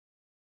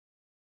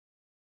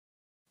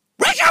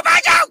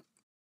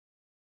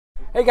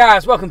Hey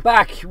guys, welcome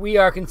back. We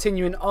are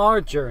continuing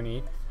our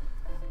journey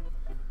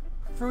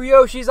through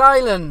Yoshi's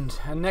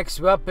Island. And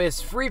next up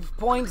is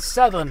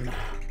 3.7.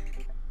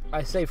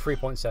 I say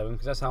 3.7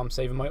 because that's how I'm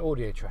saving my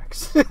audio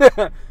tracks.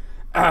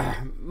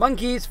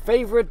 Monkey's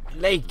favourite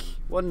lake.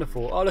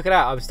 Wonderful. Oh, look at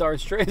that. I'm starting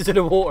straight into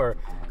the water.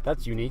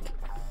 That's unique.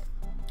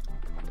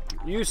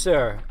 You,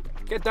 sir.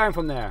 Get down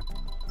from there.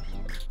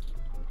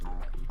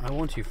 I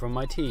want you from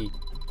my tea.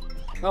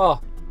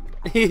 Oh,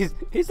 he's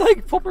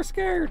like proper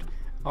scared.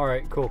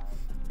 Alright, cool.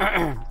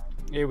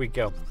 Here we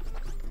go.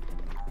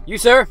 You,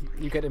 sir,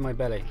 you get in my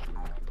belly.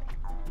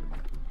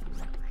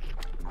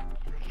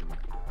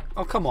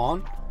 Oh, come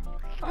on.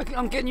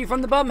 I'm getting you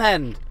from the bum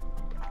end.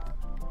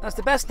 That's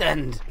the best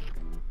end.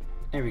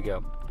 Here we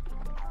go.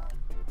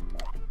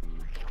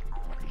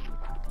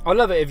 I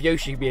love it if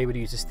Yoshi could be able to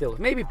use the stilts.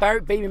 Maybe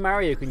Baby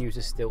Mario can use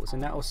the stilts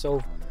and that will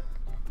solve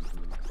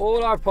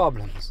all our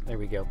problems. There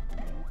we go.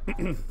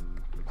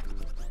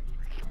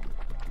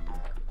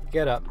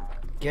 Get up.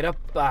 Get up.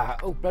 Ah,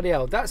 oh, bloody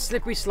hell. That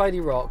slippery,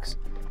 slidey rocks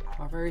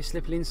are very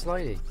slippery and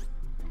slidey.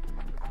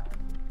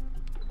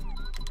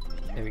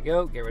 There we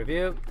go. Get rid of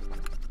you.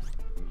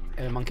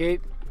 And a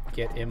monkey.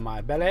 Get in my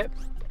belly.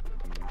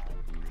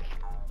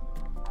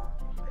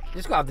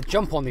 Just gotta have to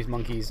jump on these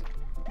monkeys.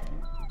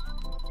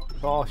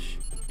 Gosh.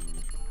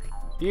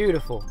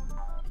 Beautiful.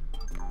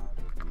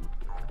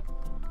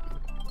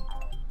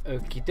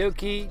 Okie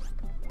dokie.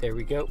 There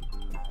we go.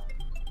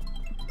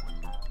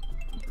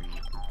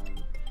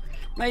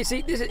 Now you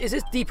see, is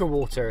this deeper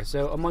water?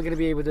 So am I going to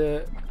be able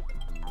to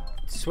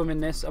swim in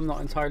this? I'm not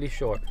entirely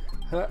sure.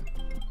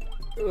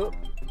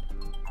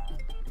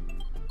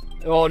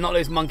 Oh, not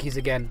those monkeys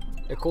again.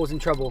 They're causing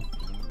trouble.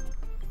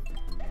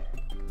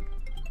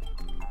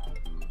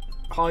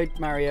 Hide,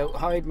 Mario.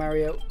 Hide,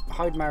 Mario.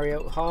 Hide,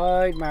 Mario.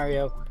 Hide,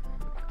 Mario.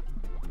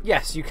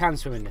 Yes, you can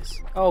swim in this.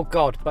 Oh,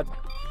 God, but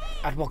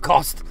at what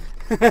cost?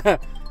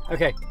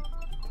 Okay.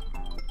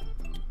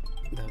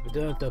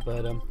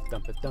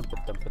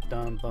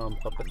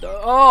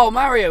 Oh,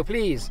 Mario,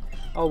 please.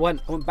 Oh, I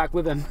went back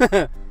with him.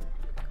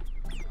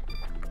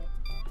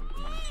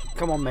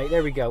 Come on, mate.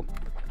 There we go.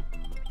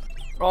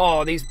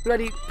 Oh, these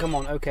bloody... Come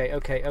on. Okay.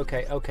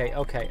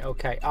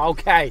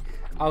 I'll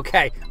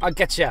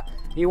get you.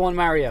 You want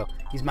Mario.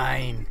 He's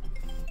mine.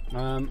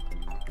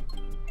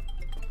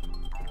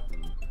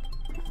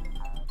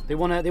 They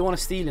wanna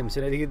steal him,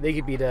 so they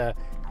could be the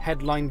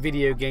headline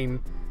video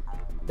game.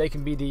 They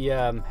can be the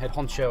head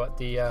honcho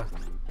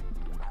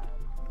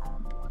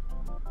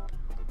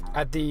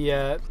at the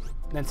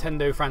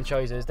Nintendo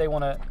franchises. They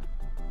wanna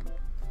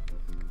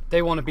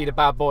be the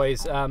bad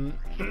boys,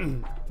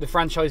 the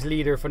franchise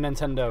leader for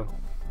Nintendo.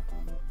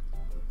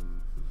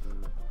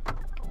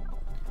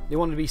 They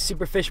want to be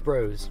Super Fish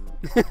Bros.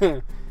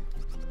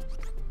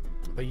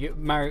 But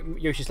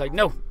Yoshi's like,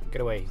 no,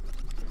 get away.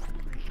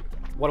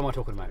 What am I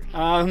talking about?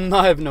 I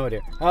have no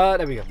idea.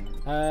 There we go.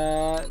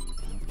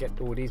 Get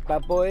all these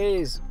bad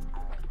boys.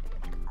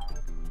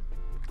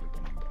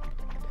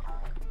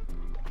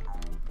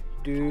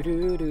 Do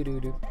do do do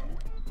do.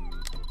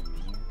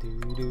 Do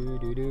do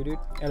do do do.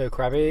 Hello,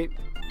 Krabby.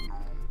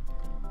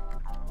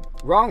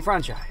 Wrong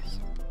franchise.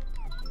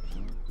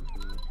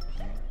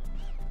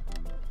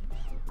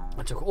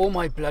 I took all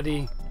my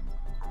bloody.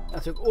 I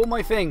took all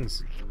my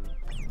things.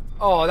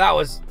 Oh, that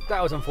was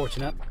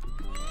unfortunate.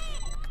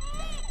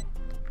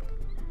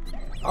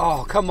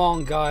 Oh, come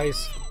on,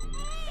 guys.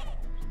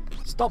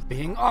 Stop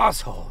being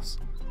assholes.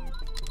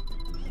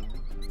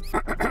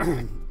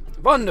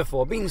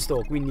 Wonderful.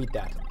 Beanstalk. We need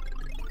that.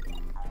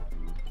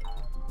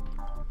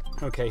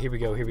 Okay, here we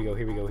go.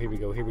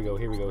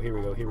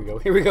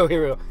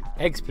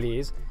 Eggs,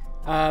 please.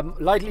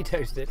 Lightly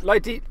toasted.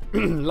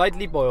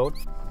 Lightly boiled.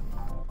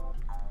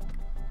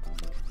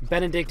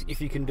 Benedict,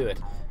 if you can do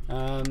it.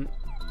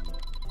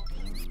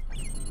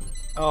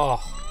 Oh.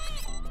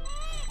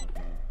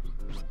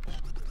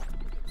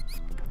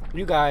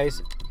 You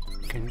guys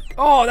can...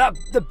 Oh,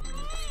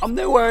 I'm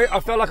nowhere... I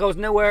felt like I was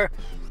nowhere...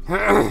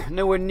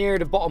 nowhere near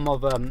the bottom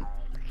of...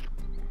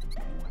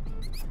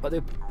 But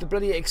the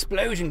bloody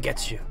explosion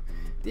gets you.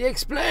 The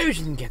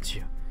explosion gets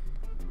you.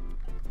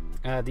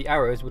 The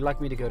arrows would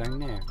like me to go down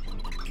there.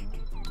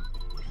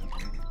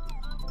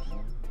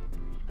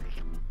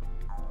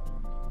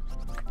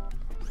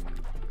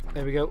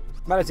 There we go.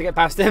 Managed to get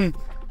past him.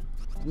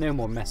 No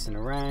more messing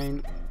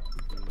around.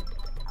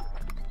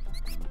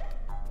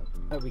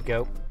 There we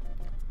go.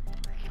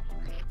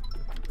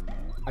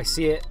 I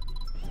see it.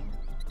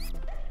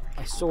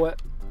 I saw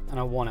it. And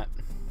I want it.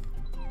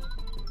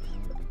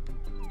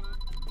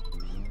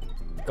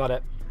 Got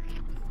it.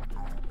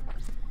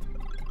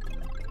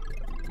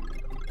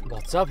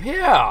 What's up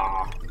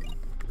here?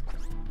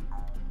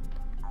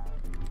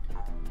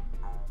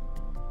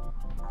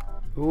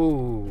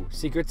 Ooh,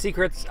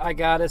 secrets. I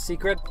got a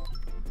secret.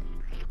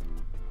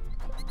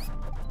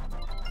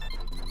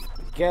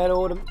 Get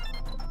all them.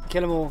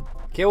 Kill them all.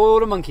 Kill all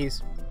the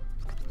monkeys.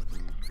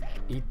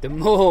 Eat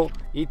them all.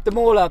 Eat them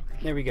all up.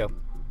 There we go.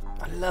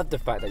 I love the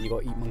fact that you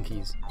got to eat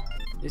monkeys.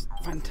 It's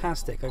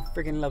fantastic. I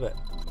freaking love it.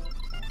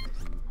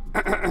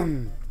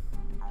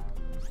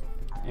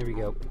 Here we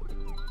go.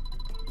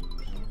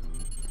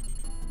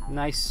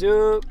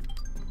 Nice-oo.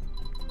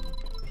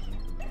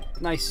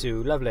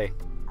 Nice-oo. Lovely.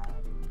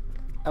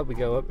 Up we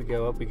go, up we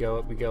go, up we go,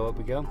 up we go, up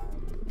we go.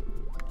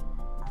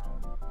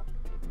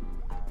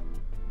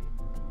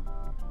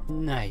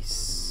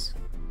 Nice.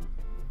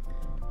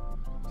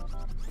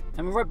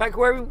 And we're right back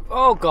where we...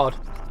 Oh, God.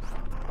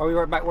 Are we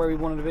right back where we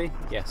wanted to be?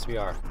 Yes, we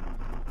are.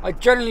 I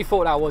generally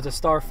thought that was a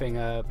star thing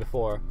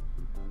before.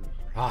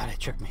 Ah, they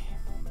tricked me.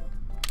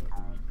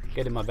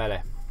 Get in my belly.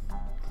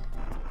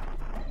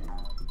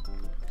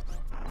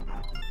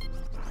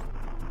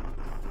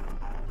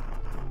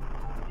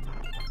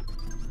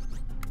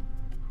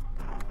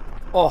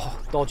 Oh,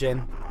 dodge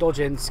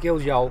in,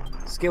 skills yo,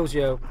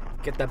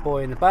 get that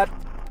boy in the butt.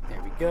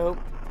 There we go,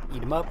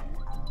 eat him up.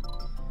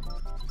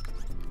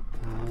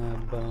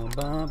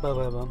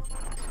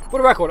 For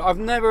the record, I've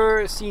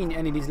never seen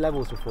any of these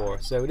levels before,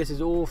 so this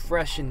is all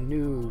fresh and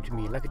new to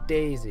me, like a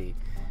daisy.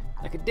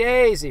 Like a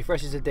daisy,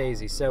 fresh as a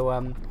daisy. So,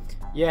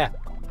 yeah.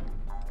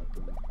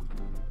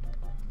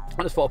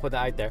 I just thought I'd put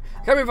that out there. I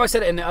can't remember if I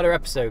said it in the other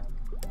episode.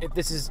 If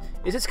this is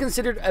this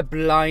considered a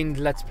blind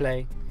let's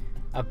play?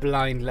 A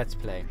blind let's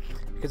play.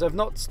 Because I've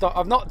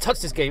not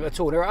touched this game at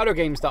all. There are other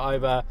games that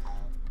I've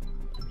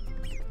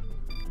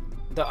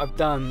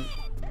done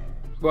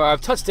where I've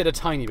touched it a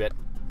tiny bit,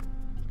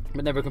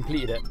 but never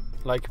completed it.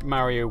 Like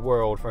Mario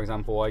World, for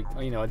example. I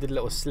did a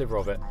little sliver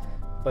of it.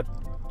 But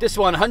this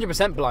one,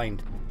 100%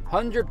 blind.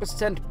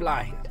 100%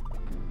 blind.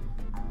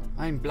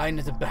 I'm blind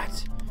as a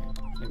bat.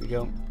 There we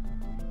go.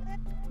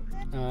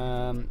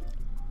 Am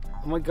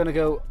I gonna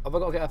go? Have I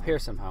got to get up here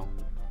somehow?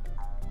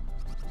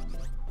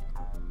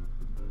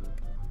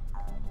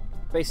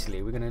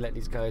 Basically, we're going to let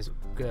these guys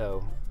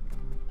go.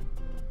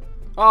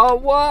 Oh,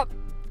 what?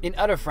 In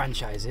other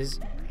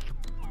franchises,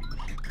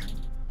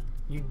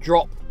 you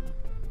drop.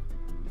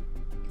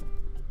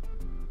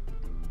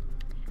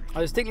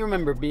 I distinctly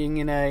remember being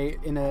in a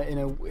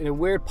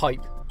weird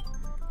pipe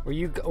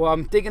where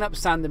I'm digging up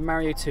sand in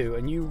Mario 2,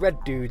 and you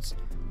red dudes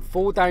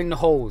fall down the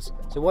holes.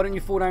 So why don't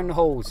you fall down the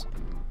holes?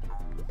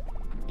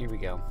 Here we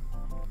go.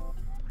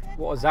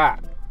 What was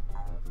that?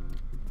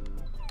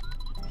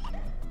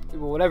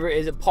 Well, whatever it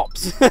is, it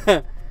pops.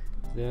 I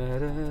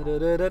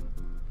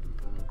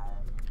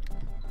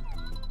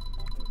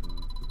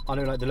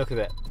don't like the look of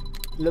it.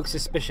 It looks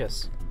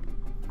suspicious.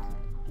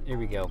 Here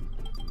we go.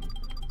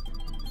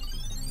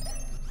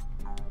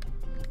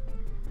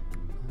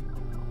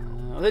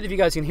 I don't know if you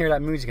guys can hear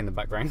that music in the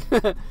background.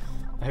 I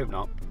hope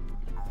not.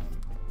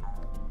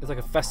 There's like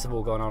a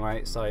festival going on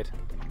outside.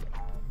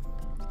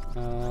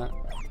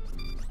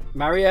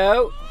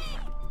 Mario!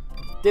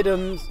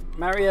 Diddums!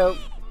 Mario!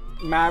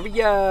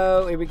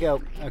 Mario! Here we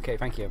go. Okay,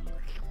 thank you.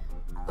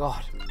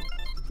 God.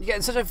 You get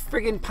in such a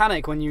friggin'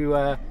 panic when you,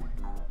 it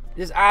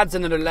just adds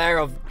another layer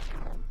of...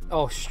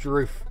 Oh,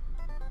 stroof.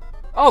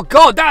 Oh,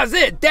 God, that's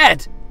it!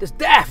 Dead! Just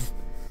death!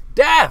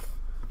 Death!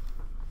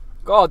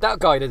 God, that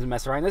guy doesn't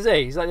mess around, does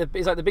he? He's like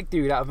the big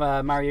dude out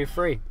of Mario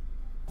 3.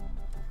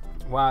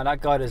 Wow,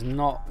 that guy does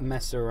not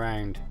mess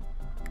around.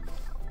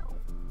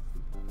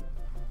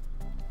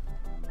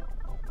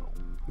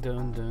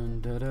 Dun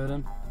dun dun dun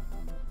dun.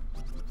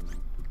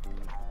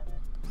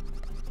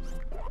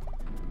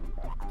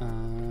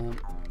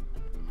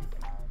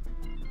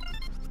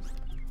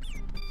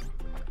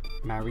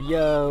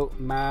 Mario,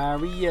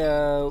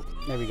 Mario.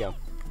 There we go.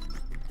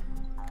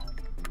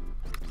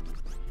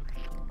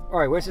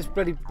 Alright, where's this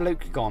bloody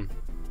bloke gone?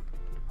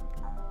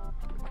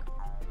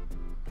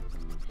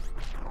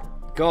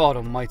 God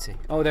almighty.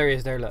 Oh, there he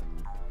is, there, look.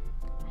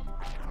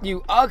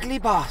 You ugly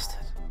bastard.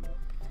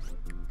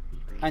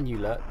 And you,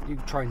 look. You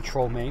try and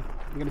troll me.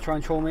 You gonna try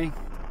and troll me?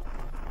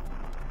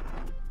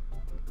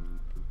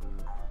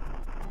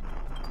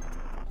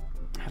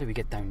 How do we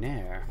get down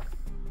there?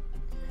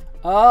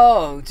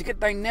 Oh, to get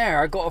down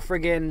there, I gotta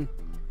friggin'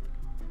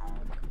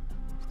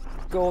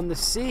 go on the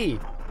sea.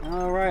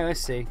 Alright, I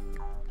see.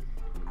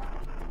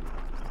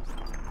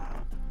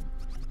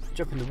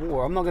 Jump in the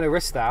water. I'm not gonna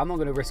risk that. I'm not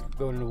gonna risk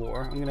going in the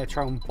water. I'm gonna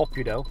try and bop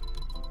you though.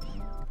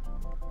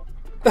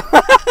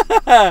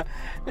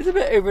 It's a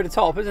bit over the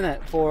top, isn't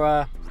it?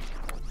 For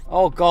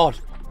oh God.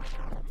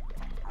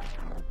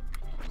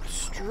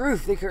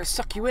 Struth, they could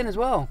suck you in as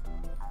well.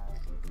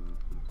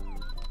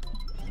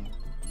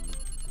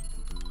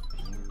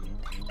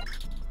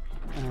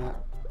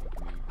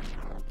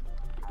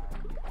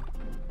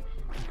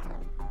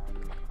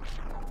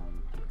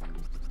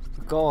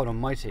 God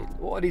almighty.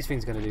 What are these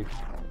things gonna do?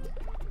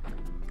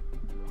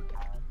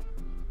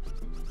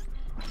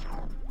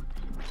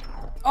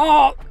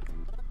 Oh!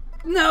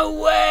 No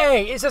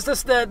way! It's just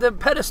the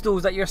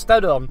pedestals that you're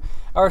stood on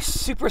are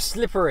super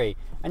slippery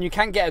and you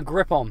can't get a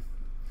grip on.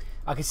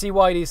 I can see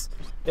why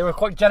they were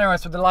quite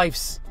generous with the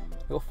lives.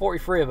 There were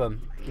 43 of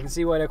them. You can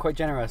see why they're quite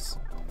generous.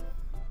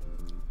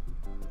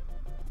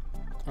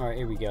 Alright,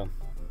 here we go.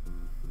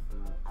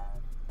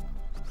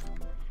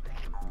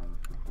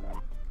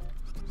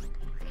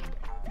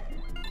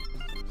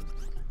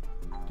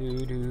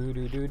 Do do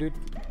do do do.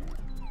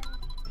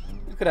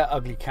 Look at that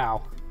ugly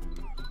cow.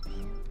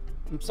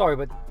 I'm sorry,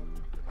 but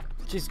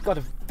She's got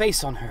a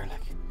face on her,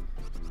 like.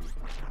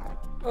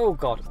 Oh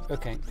god,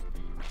 okay.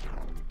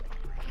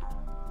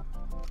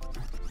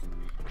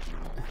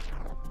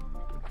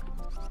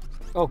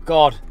 Oh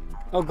god.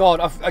 Oh god,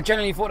 I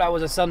genuinely thought that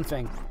was a sun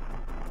thing.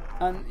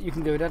 And you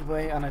can go that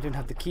way, and I don't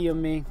have the key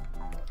on me.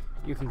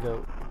 You can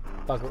go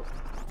bugger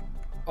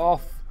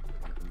off.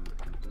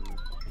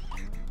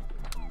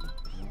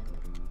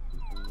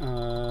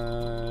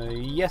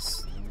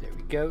 Yes. There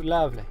we go.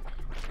 Lovely.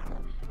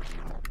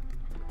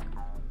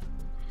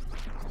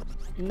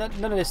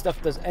 None of this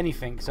stuff does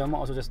anything, so I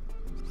might as well just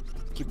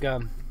keep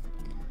going.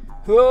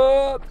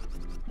 Hup!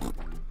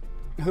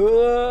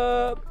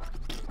 Hup!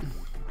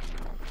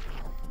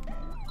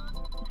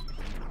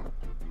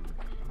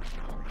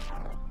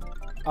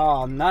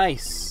 Oh,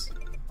 nice.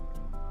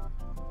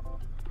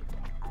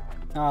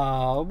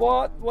 Oh,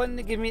 what? Why didn't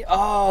it give me...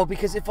 Oh,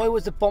 because if I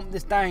was to bump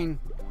this down,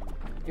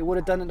 it would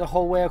have done it the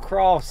whole way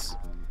across.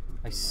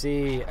 I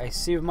see. I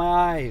see with my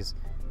eyes.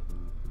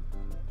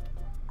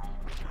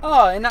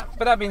 Oh, and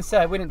but that being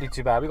said, we didn't do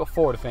too bad. We got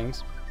 4 of the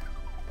things.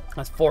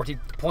 That's 40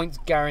 points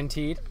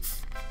guaranteed.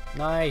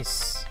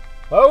 Nice.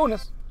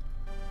 Bonus.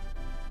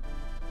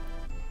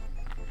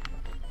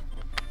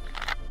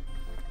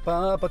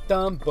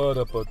 Ba-ba-dum,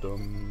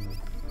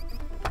 ba-da-ba-dum.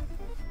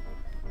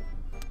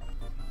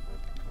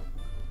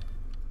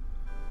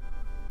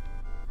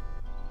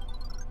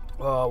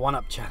 Oh,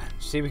 1-up challenge.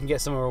 See if we can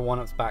get some of our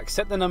 1-ups back.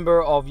 Set the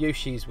number of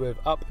Yoshis with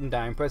up and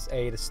down. Press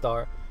A to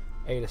start,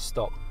 A to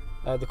stop.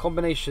 The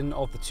combination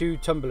of the 2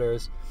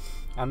 tumblers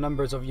and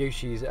numbers of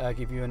Yoshis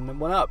give you a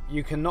 1-up.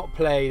 You cannot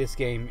play this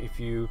game if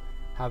you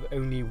have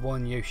only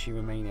 1 Yoshi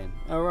remaining.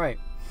 Alright.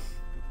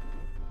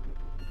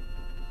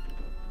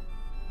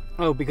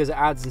 Oh, because it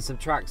adds and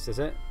subtracts, is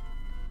it?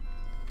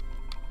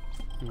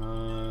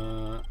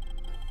 Okie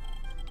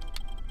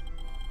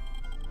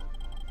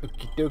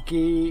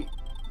dokie.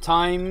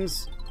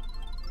 Times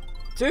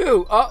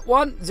 2.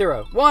 1,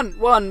 0. 1,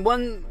 1,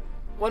 1,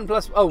 1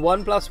 plus. Oh,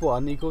 1 plus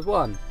 1 equals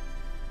 1.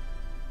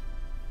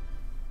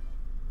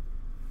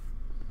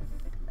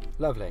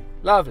 Lovely,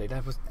 lovely.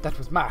 That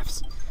was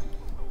maths.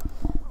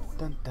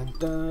 Dun dun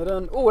dun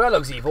dun. Oh, that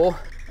looks evil.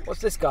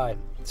 What's this guy?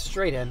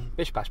 Straight in.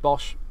 Bish bash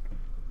bosh.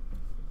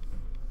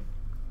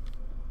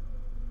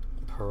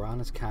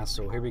 Piranha's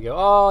Castle. Here we go.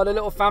 Oh, the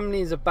little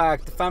families are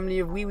back. The family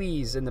of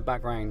wee-wees in the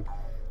background.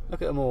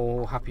 Look at them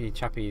all happy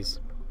chappies.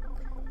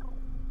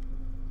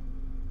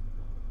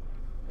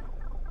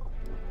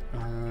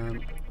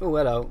 Oh,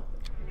 hello.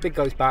 Big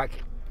guy's back.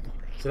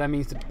 So that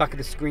means the back of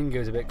the screen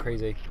goes a bit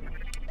crazy.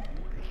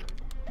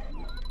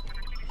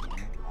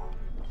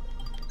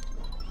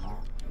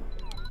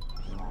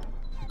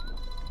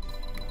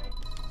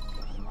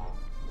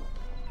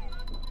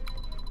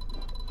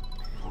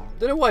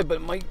 Don't know why,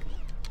 but my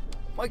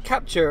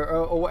capture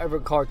or whatever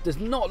card does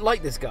not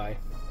like this guy.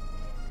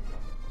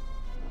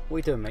 What are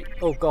you doing, mate?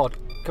 Oh god,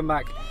 come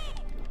back.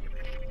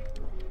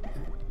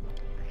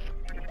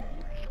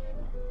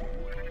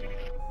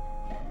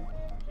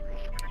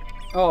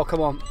 Oh,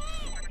 come on.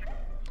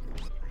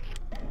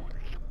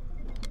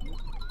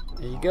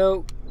 There you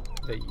go.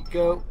 There you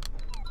go.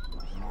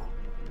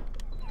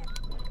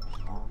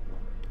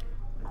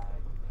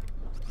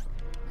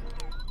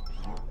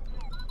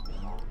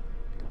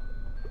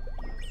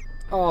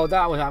 Oh,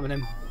 that was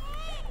happening.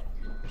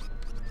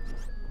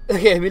 Look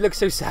at him, he looks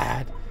so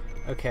sad.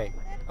 Okay.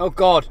 Oh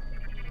god.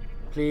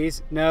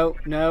 Please. No,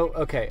 no.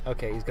 Okay,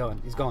 okay, he's going.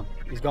 He's gone.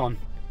 He's gone.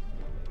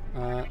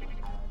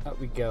 Up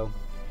we go.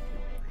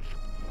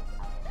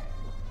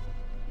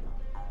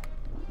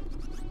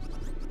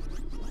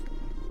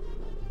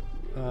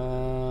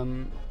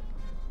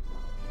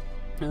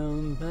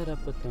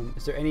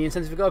 Is there any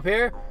incentive to go up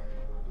here?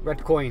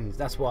 Red coins,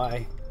 that's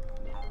why.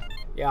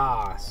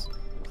 Yes.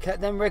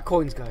 Collect them red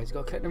coins, guys.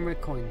 Gotta collect them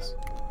red coins.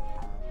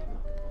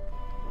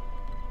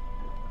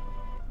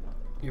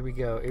 Here we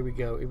go, here we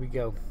go, here we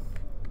go.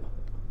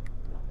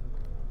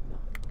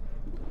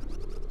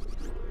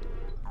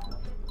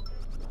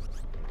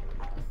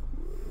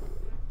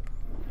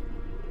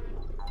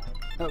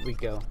 Up we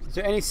go. Is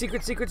there any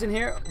secrets in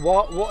here?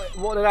 What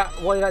did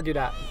that? Why did I do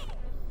that?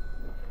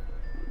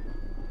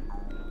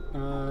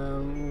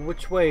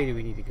 Which way do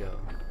we need to go?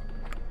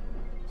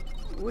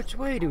 Which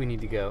way do we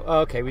need to go? Oh,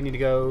 okay, we need to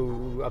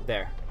go up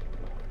there.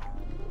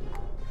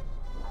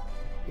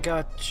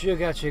 Gotcha,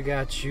 gotcha,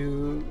 got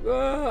you.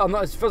 I'm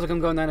not. It feels like I'm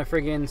going down a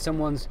friggin'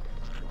 someone's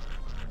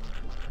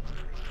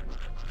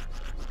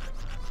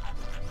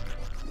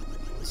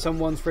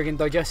friggin'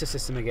 digestive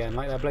system again,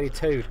 like that bloody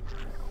toad.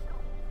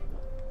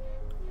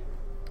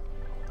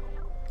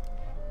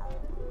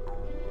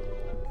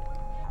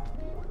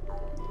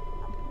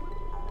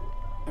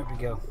 There we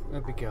go.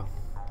 There we go.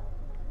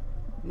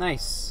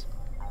 Nice.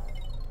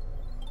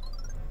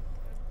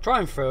 Try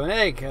and throw an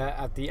egg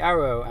at the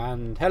arrow,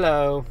 and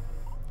hello.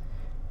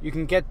 You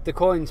can get the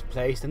coins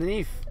placed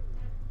underneath.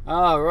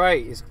 Oh,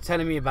 right. It's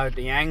telling me about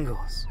the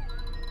angles.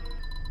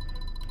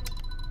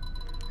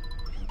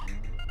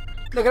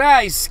 Look at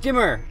that. He's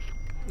skimmer.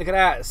 Look at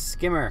that.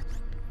 Skimmer.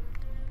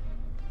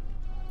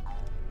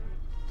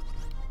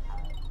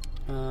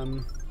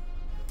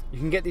 You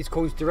can get these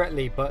coins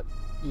directly, but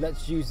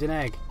let's use an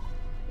egg.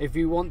 If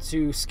you want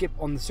to skip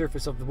on the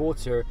surface of the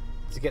water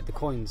to get the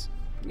coins.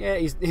 Yeah,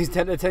 he's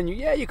telling you,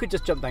 yeah, you could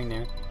just jump down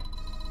there.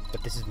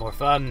 But this is more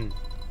fun.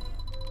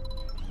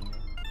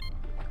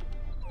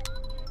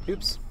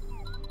 Oops.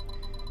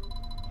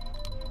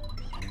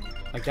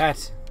 Like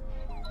that.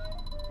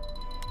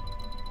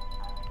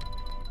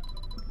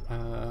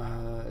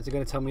 Is it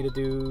going to tell me to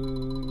do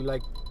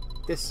like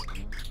this?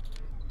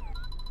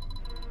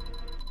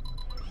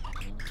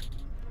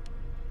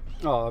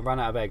 Oh, I ran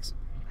out of eggs.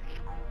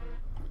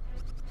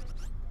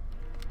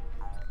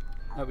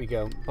 There we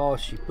go.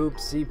 Boshy,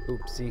 boopsie,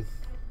 boopsie.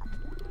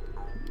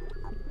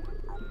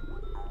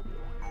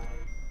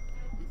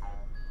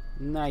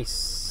 Nice.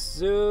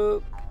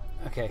 So,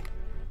 okay.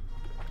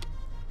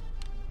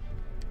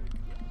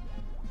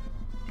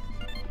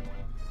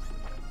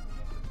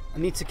 I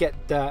need to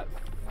get that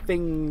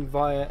thing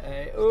via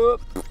a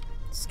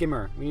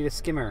skimmer. We need a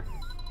skimmer.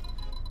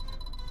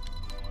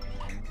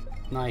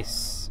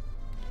 Nice.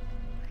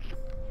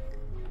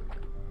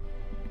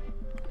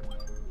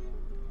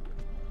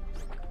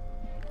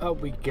 Up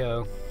we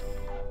go.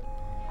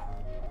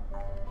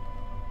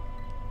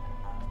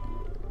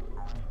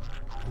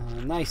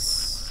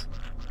 Nice.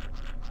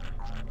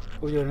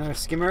 We'll do another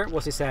skimmer.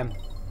 What's it saying?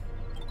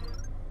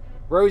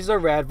 Roses are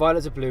red,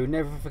 violets are blue.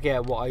 Never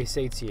forget what I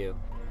say to you.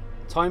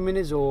 Timing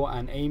is all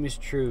and aim is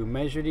true.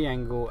 Measure the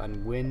angle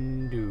and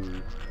win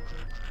do.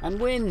 And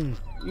win!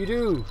 You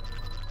do!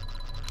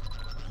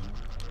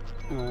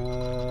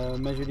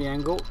 Measure the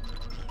angle.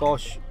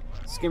 Bosh.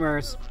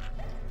 Skimmers.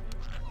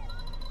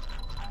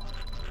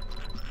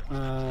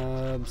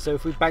 So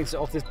if we bounce it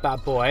off this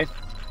bad boy.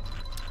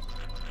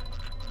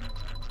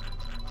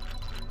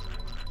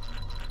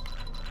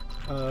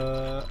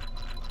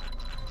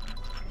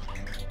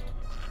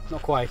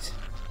 Not quite.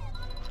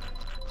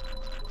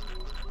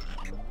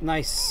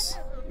 Nice.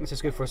 Let's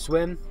just go for a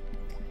swim.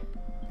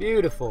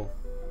 Beautiful.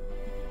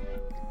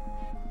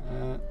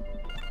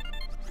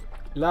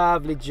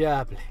 Lovely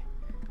jubbly.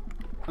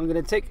 I'm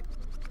gonna take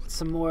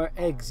some more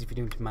eggs if you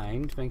don't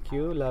mind. Thank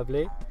you.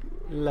 Lovely.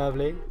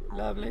 Lovely.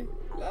 Lovely.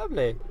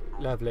 Lovely.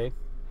 Lovely.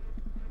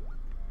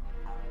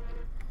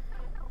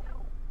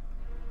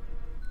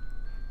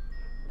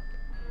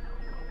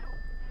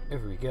 There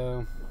we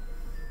go.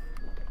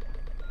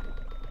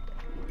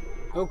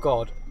 Oh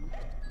god.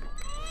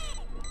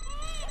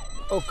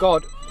 Oh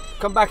god.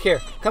 Come back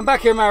here. Come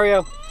back here,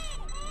 Mario.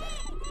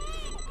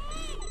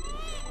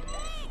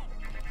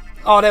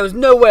 Oh, there was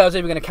no way I was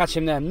even going to catch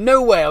him then.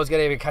 No way I was going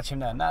to even catch him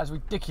then. That is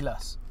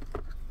ridiculous.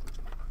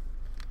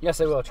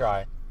 Yes, I will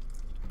try.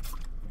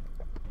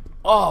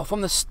 Oh,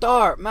 from the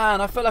start.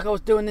 Man, I felt like I was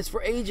doing this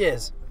for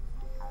ages.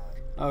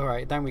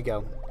 Alright, down we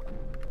go.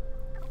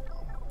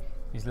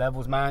 These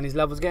levels, man. These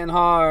levels getting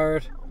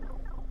hard.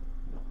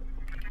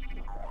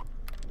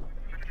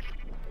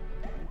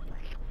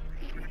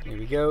 Here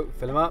we go.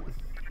 Fill them up.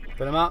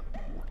 Fill them up.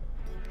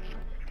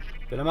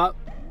 Fill them up.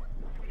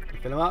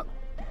 Fill them up.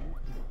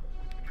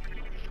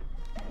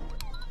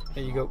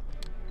 There you go.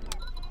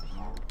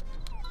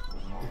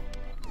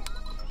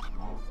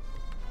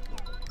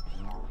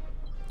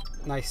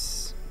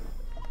 Nice.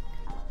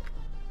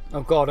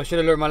 Oh god, I should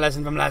have learned my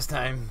lesson from last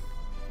time.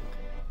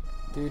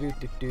 Do do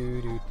do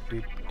do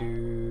do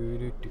do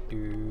do do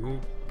do.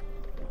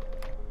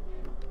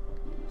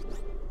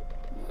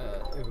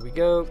 Here we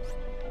go.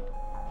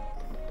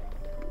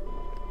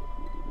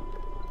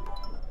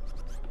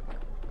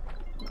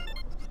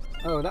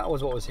 Oh, that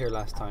was what was here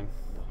last time.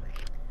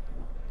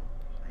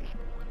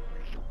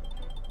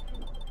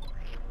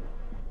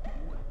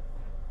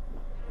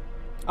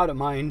 I don't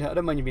mind. I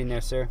don't mind you being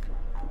there, sir.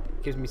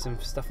 Gives me some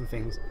stuff and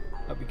things.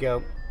 Up we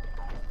go.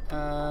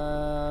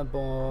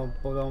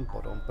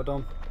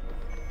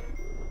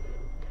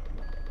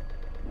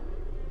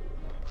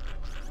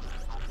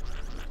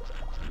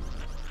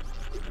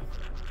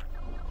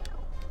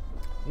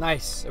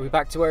 Nice. Are we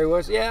back to where he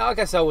was? Yeah, I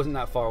guess I wasn't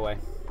that far away.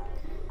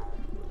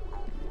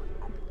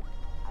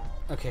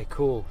 Okay,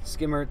 cool.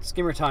 Skimmer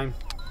time.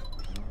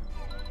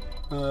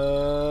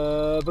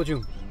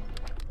 Boom.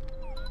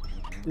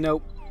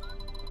 Nope.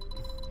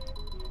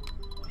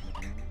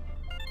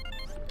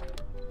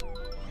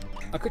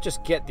 I could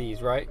just get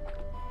these, right?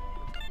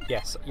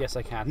 Yes, yes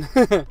I can.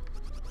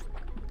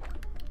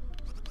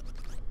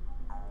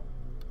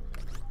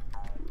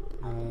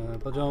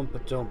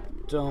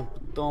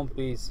 Don't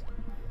bees.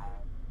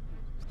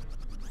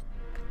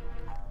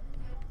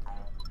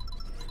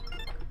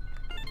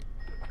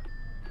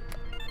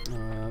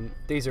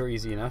 These are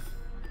easy enough.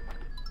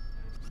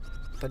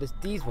 But it's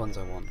these ones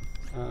I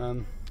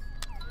want.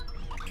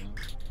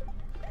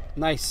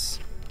 Nice.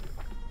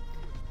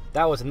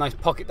 That was a nice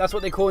pocket. That's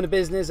what they call in the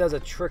business as a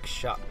trick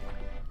shot.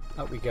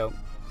 Up we go.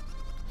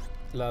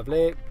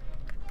 Lovely.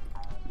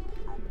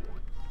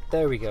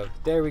 There we go.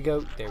 There we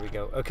go. There we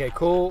go. Okay,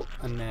 cool.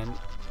 And then...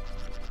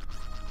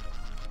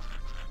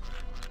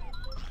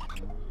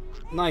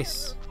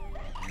 Nice.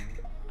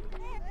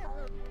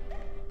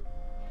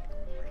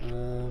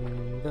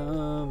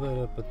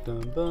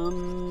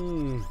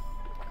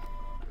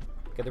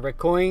 Get the red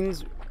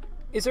coins.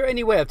 Is there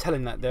any way of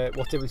telling that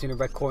what's the difference between a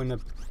red coin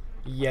and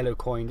a yellow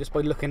coin just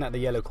by looking at the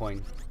yellow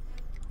coin?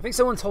 I think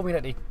someone told me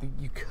that you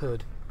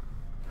could.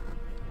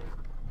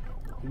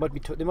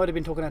 They might have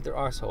been talking out their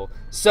arsehole.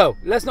 So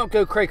let's not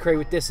go cray-cray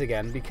with this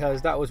again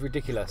because that was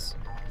ridiculous.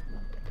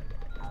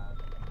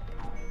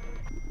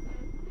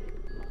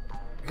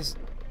 Because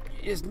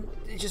it's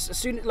just as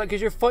soon like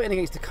because you're fighting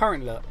against the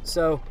current look.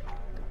 So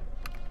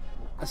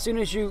as soon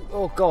as you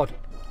god.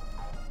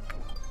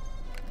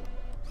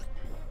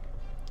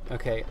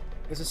 Okay.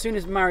 Because as soon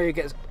as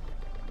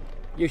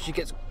Yoshi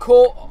gets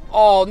caught.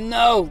 Oh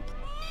no!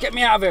 Get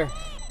me out of here!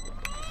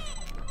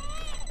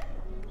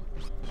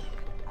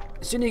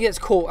 As soon as he gets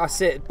caught, that's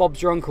it.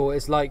 Bob's your uncle.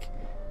 It's like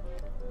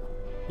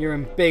you're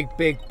in big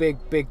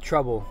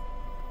trouble.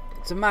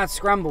 It's a mad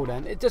scramble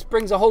then. It just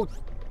brings a whole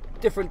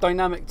different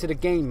dynamic to the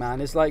game, man.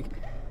 It's like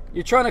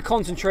you're trying to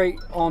concentrate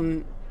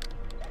on...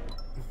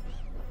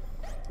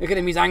 Look at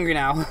him, he's angry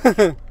now.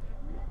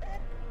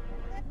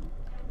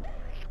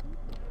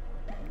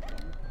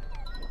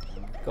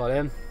 Got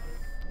him.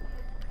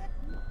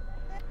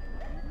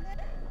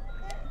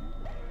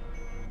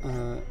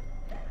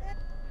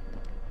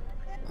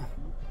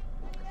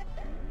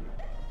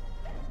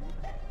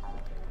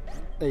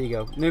 There you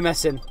go. No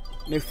messing.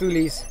 No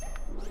foolies.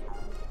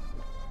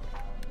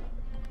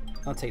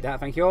 I'll take that,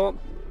 thank you all. Do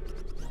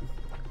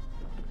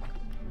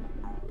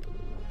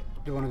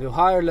you want to go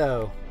high or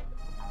low?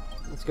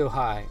 Let's go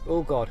high.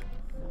 Oh god.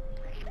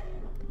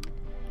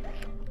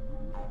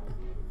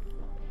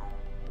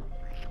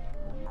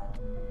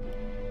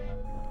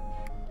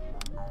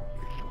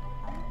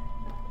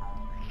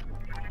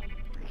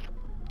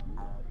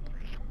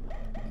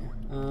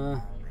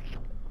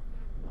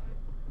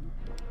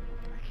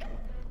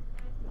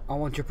 I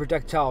want your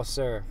projectile,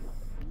 sir.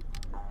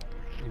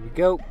 There we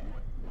go.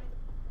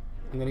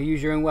 I'm going to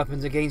use your own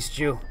weapons against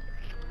you.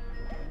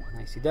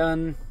 Nicely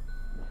done.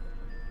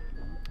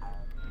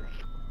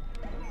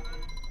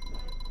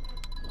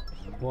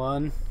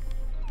 One,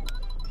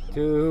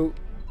 two.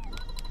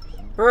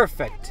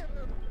 Perfect.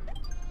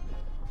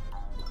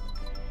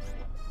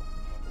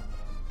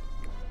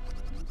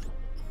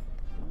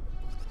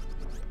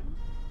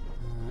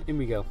 In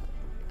we go.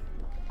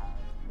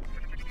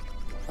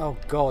 Oh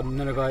god,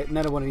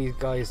 another one of these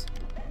guys.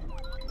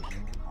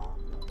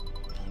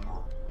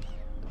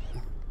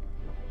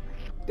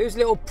 Those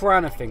little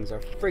piranha things are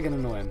friggin'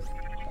 annoying.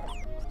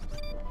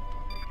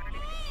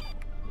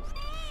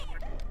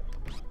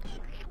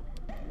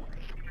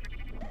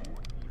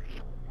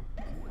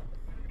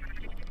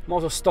 Might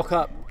as well stock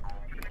up.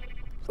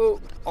 Oh,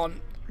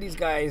 on these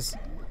guys.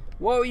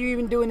 What were you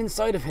even doing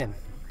inside of him?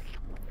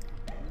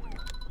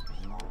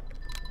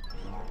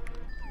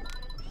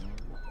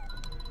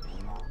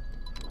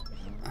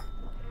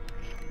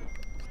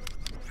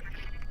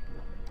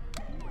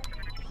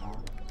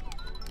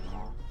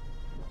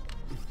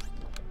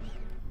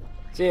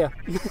 See ya.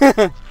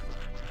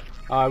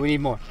 Alright, we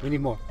need more. We need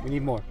more. We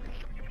need more.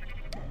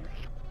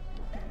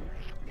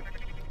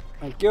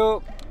 Thank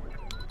you.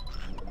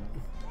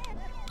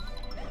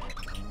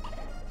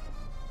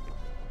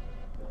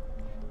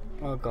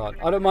 Oh god.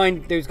 I don't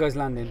mind those guys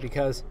landing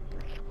because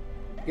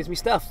it gives me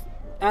stuff.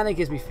 And it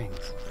gives me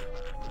things.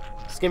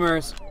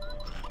 Skimmers.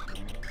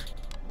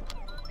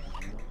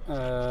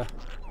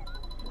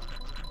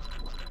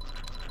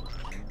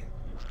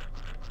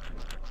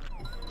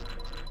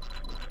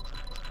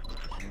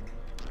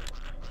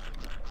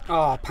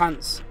 Oh,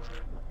 pants.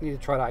 Need to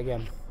try that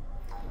again.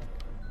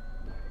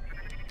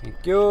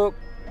 Thank you.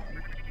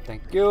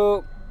 Thank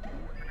you.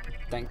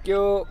 Thank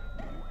you.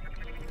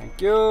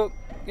 Thank you.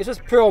 It's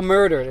just pure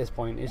murder at this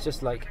point. It's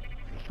just like...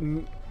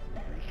 Here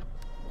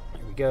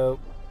we go.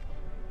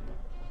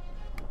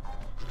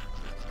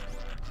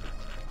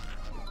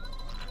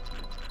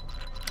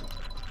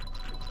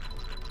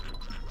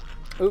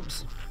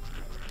 Oops.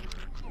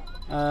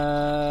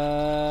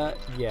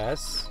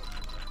 Yes.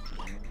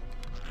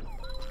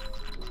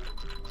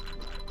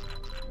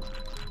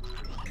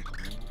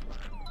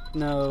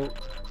 No.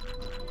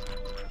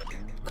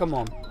 Come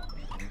on.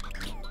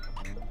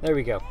 There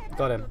we go.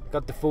 Got him.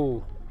 Got the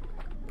fool.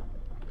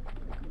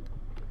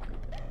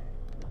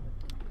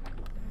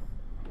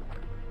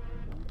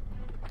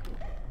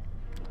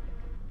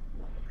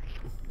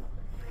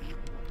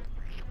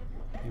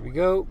 Here we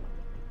go.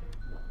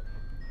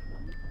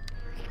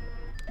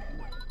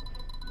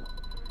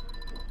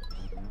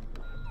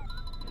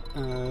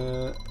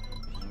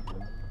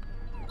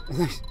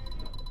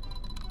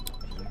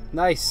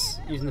 Nice.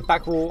 Using the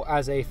back wall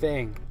as a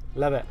thing.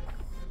 Love it.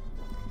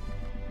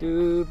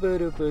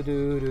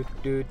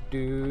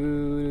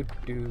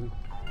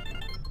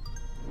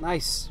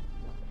 Nice.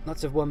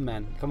 Lots of one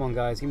men. Come on,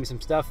 guys. Give me some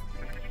stuff.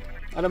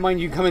 I don't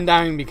mind you coming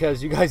down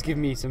because you guys give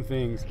me some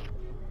things.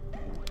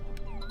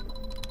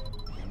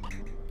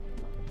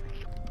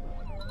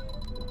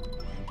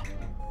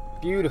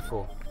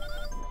 Beautiful.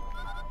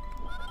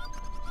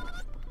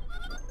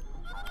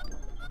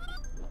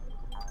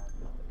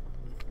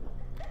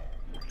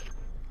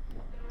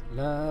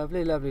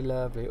 Lovely, lovely,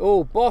 lovely.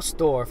 Oh, boss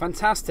door.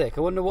 Fantastic.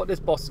 I wonder what this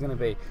boss is going to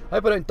be. I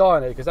hope I don't die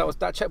on it, because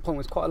that checkpoint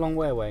was quite a long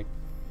way away.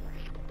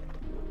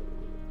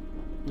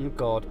 Oh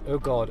god, oh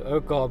god, oh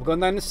god. We're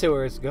going down the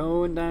sewers.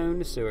 Going down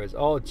the sewers.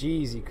 Oh,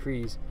 jeezy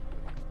crease.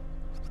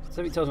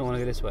 Something tells me I want to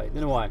go this way.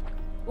 Don't know why.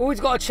 Always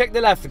got to check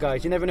the left,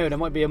 guys. You never know. There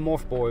might be a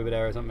morph boar over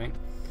there or something.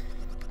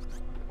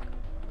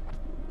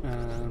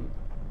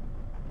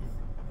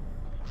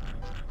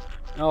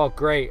 Oh,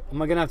 great.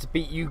 Am I going to have to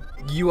beat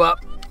you up?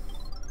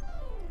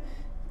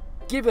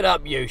 Give it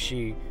up,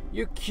 Yoshi.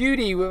 You're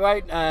cutie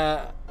without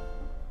an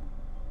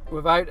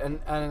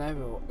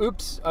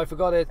oops, I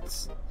forgot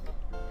it.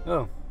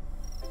 Oh.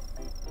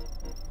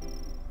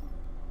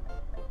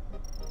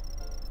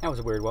 That was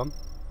a weird one.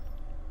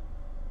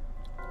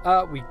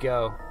 Up we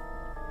go.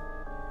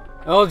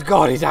 Oh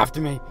god, he's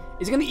after me.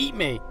 He's gonna eat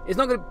me. It's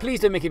not gonna.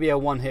 Please don't make it be a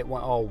one-hit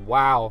one. Oh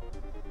wow.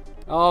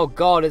 Oh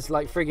god, it's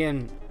like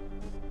friggin'.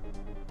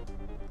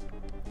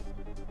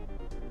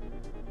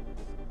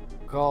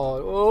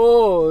 God.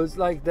 Oh, it's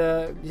like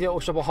the Little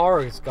Shop of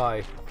Horrors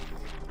guy.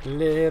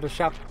 Little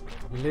Shop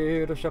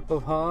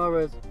of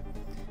Horrors.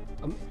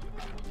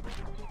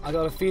 I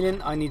got a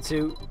feeling I need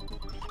to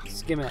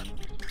skim it.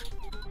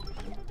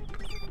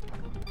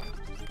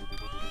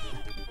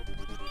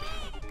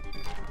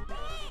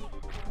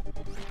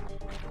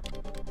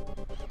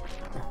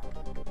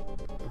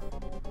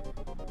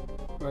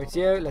 Right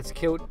here, let's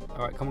kill.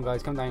 Alright, come on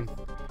guys, come down.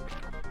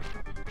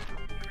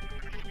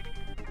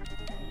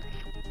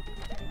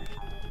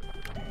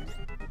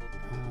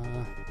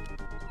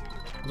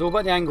 It's all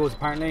about the angles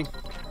apparently.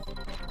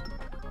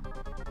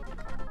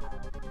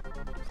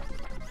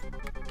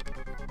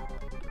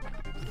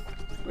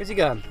 Where's he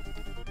going?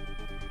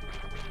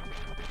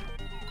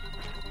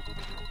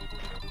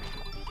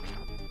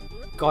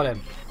 Got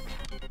him.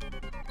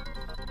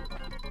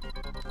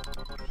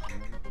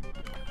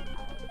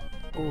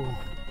 Ooh.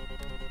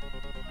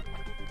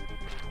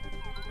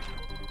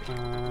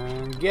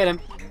 Get him.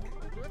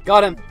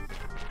 Got him.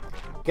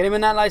 Get him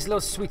in that nice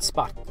little sweet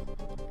spot.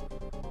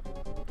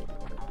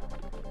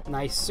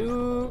 Nice.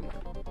 You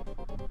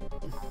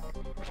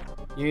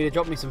need to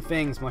drop me some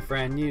things, my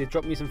friend. You need to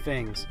drop me some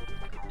things.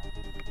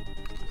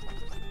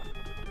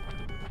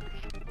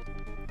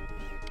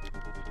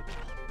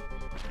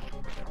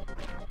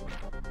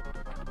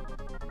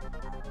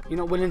 You're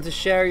not willing to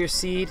share your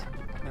seed?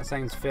 That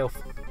sounds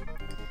filth.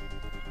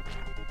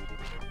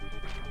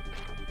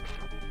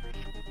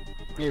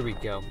 Here we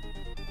go.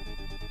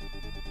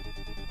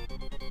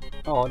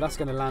 Oh, that's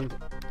gonna land.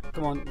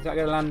 Come on, is that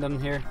gonna land on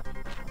here?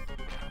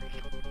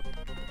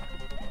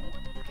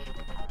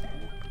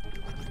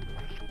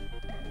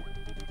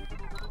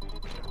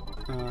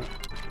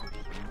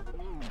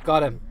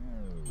 Got him.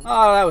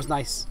 Oh, that was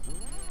nice.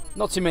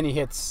 Not too many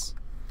hits.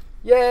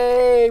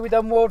 Yay! We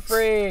done World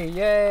 3!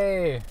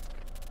 Yay!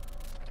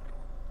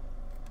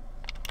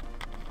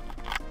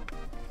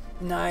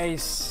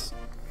 Nice.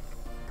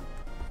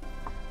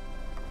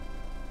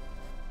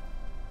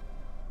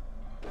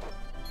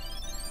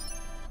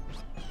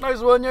 Nice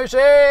one,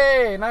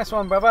 Yoshi! Nice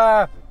one,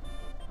 brother!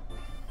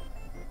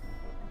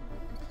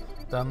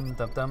 Dum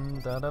dum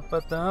dum da da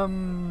ba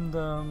dum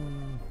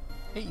dum.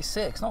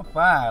 86, not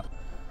bad.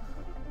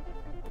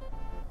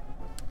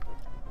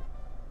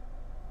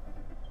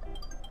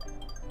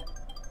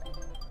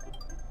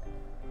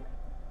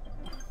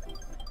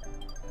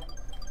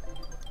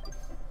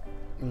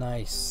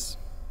 Nice.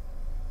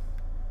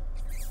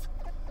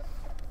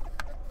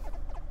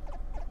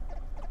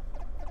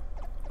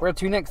 Where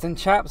to next then,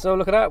 chaps? So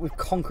look at that, we've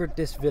conquered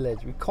this village.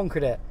 We've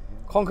conquered it.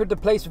 Conquered the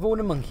place with all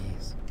the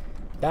monkeys.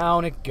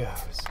 Down it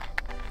goes.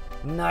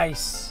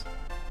 Nice.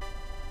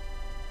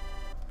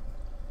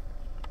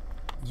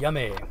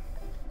 Yummy.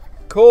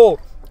 Cool.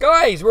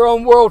 Guys, we're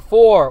on World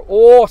 4.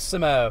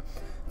 Awesome.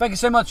 Thank you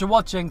so much for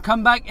watching.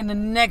 Come back in the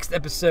next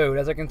episode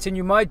as I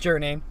continue my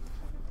journey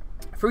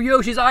through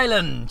Yoshi's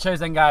Island. Cheers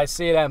then, guys.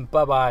 See you then.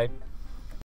 Bye-bye.